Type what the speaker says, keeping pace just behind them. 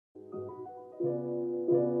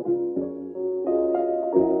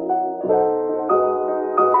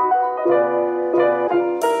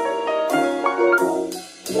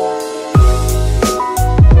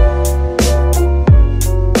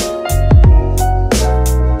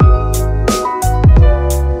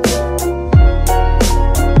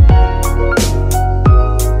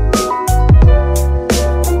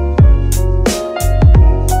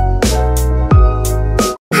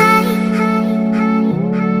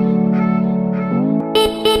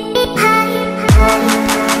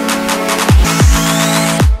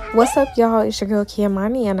What's up, y'all? It's your girl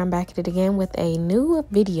Kiamani, and I'm back at it again with a new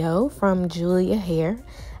video from Julia Hair.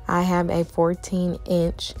 I have a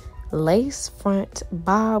 14-inch lace front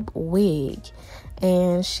bob wig,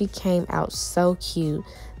 and she came out so cute.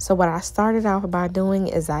 So what I started off by doing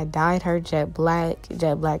is I dyed her jet black.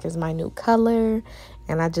 Jet black is my new color,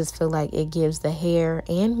 and I just feel like it gives the hair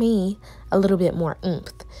and me a little bit more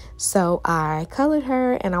oomph. So I colored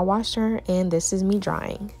her and I washed her, and this is me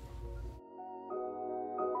drying.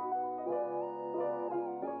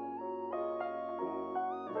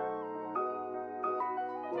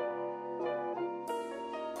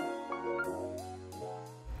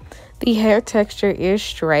 The hair texture is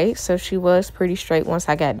straight, so she was pretty straight once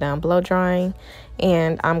I got done blow drying.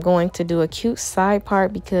 And I'm going to do a cute side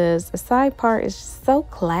part because the side part is so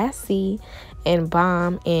classy and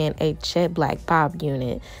bomb in a jet black bob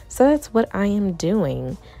unit. So that's what I am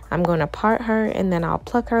doing. I'm going to part her and then I'll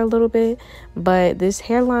pluck her a little bit. But this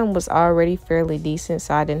hairline was already fairly decent,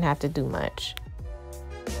 so I didn't have to do much.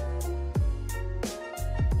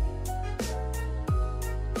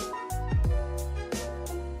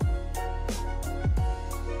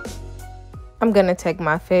 I'm going to take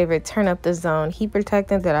my favorite Turn Up the Zone heat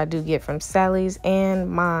protectant that I do get from Sally's and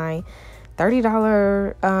my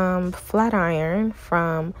 $30 flat iron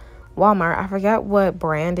from Walmart. I forgot what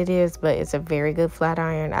brand it is, but it's a very good flat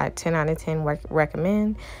iron. I 10 out of 10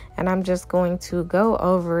 recommend. And I'm just going to go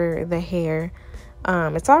over the hair.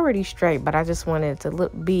 It's already straight, but I just wanted to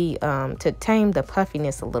to tame the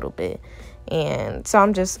puffiness a little bit. And so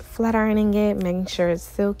I'm just flat ironing it, making sure it's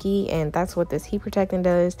silky, and that's what this heat protectant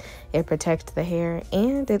does. It protects the hair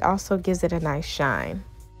and it also gives it a nice shine.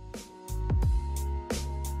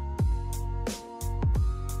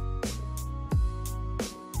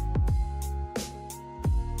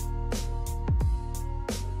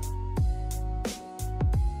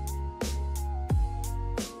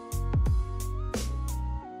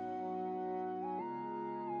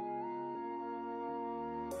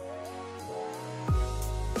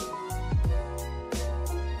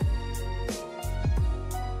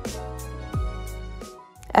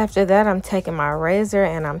 After that, I'm taking my razor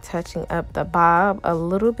and I'm touching up the bob a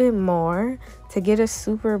little bit more. To get a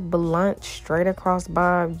super blunt, straight across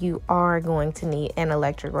bob, you are going to need an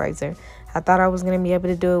electric razor. I thought I was going to be able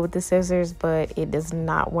to do it with the scissors, but it does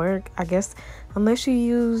not work. I guess unless you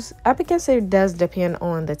use, I guess it does depend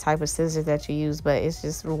on the type of scissors that you use, but it's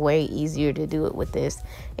just way easier to do it with this.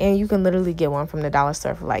 And you can literally get one from the dollar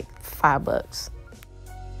store for like $5.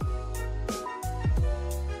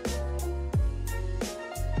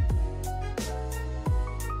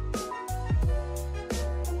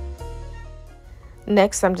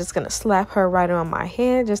 Next, I'm just going to slap her right on my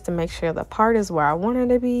head just to make sure the part is where I want her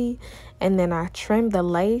to be. And then I trim the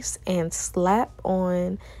lace and slap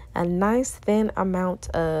on a nice thin amount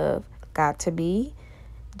of got to be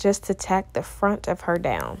just to tack the front of her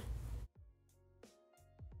down.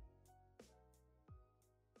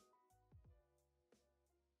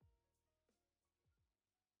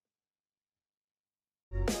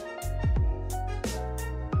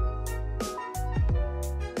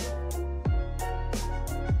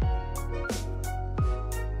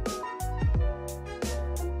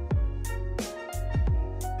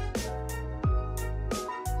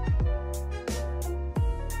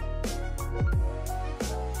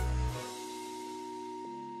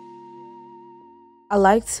 I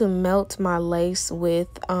like to melt my lace with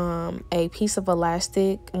a piece of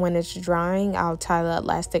elastic. When it's drying, I'll tie the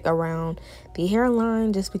elastic around the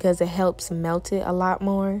hairline just because it helps melt it a lot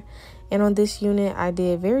more. And on this unit, I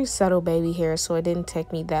did very subtle baby hair, so it didn't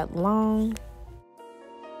take me that long.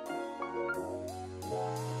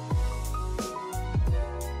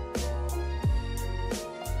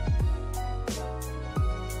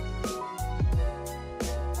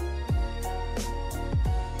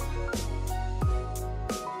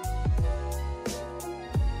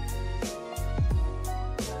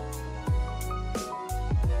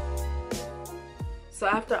 So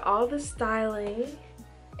after all the styling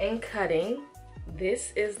and cutting,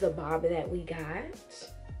 this is the bob that we got.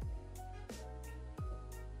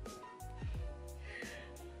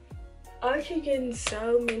 I keep getting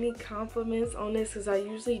so many compliments on this because I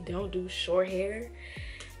usually don't do short hair.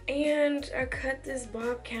 And I cut this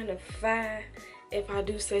bob kind of fat, if I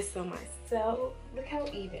do say so myself. Look how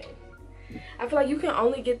even. I feel like you can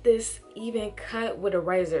only get this even cut with a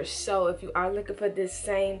razor. So if you are looking for this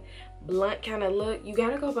same blunt kind of look, you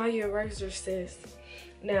gotta go buy your razor, sis.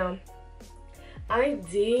 Now, I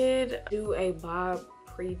did do a bob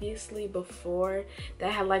previously before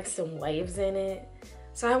that had like some waves in it,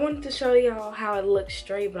 So I wanted to show y'all how it looks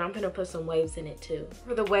straight, but I'm gonna put some waves in it too.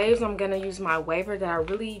 For the waves, I'm gonna use my waver that I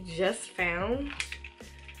really just found.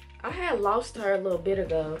 I had lost her a little bit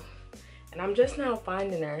ago, and I'm just now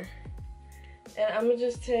finding her. And I'm gonna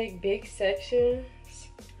just take big sections.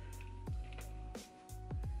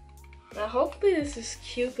 Now hopefully this is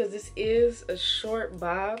cute because this is a short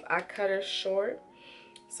bob. I cut her short,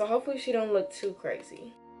 so hopefully she don't look too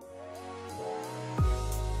crazy.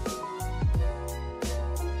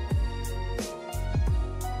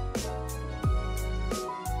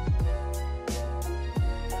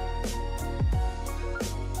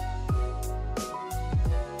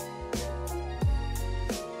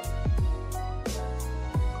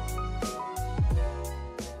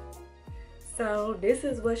 So this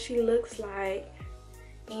is what she looks like,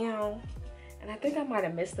 and I think I might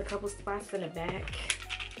have missed a couple spots in the back,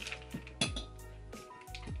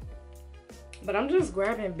 but I'm just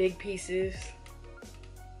grabbing big pieces.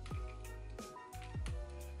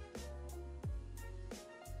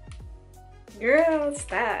 Girl,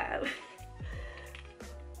 stop.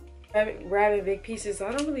 Grabbing big pieces. So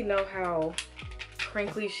I don't really know how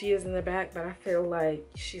crinkly she is in the back, but I feel like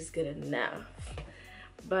she's good enough.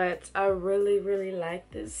 But I really like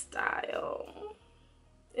this style.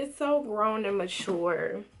 It's so grown and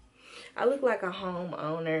mature. I look like a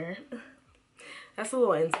homeowner. That's a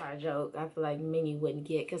little inside joke I feel like many wouldn't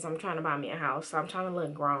get because I'm trying to buy me a house. So I'm trying to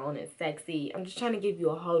look grown and sexy. I'm just trying to give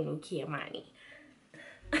you a whole new Kiamani.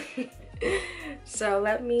 So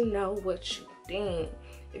let me know what you think.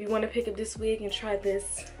 If you want to pick up this wig and try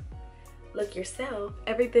this look yourself,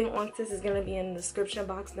 everything on this is going to be in the description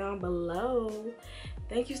box down below.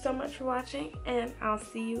 Thank you so much for watching, and I'll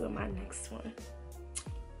see you in my next one.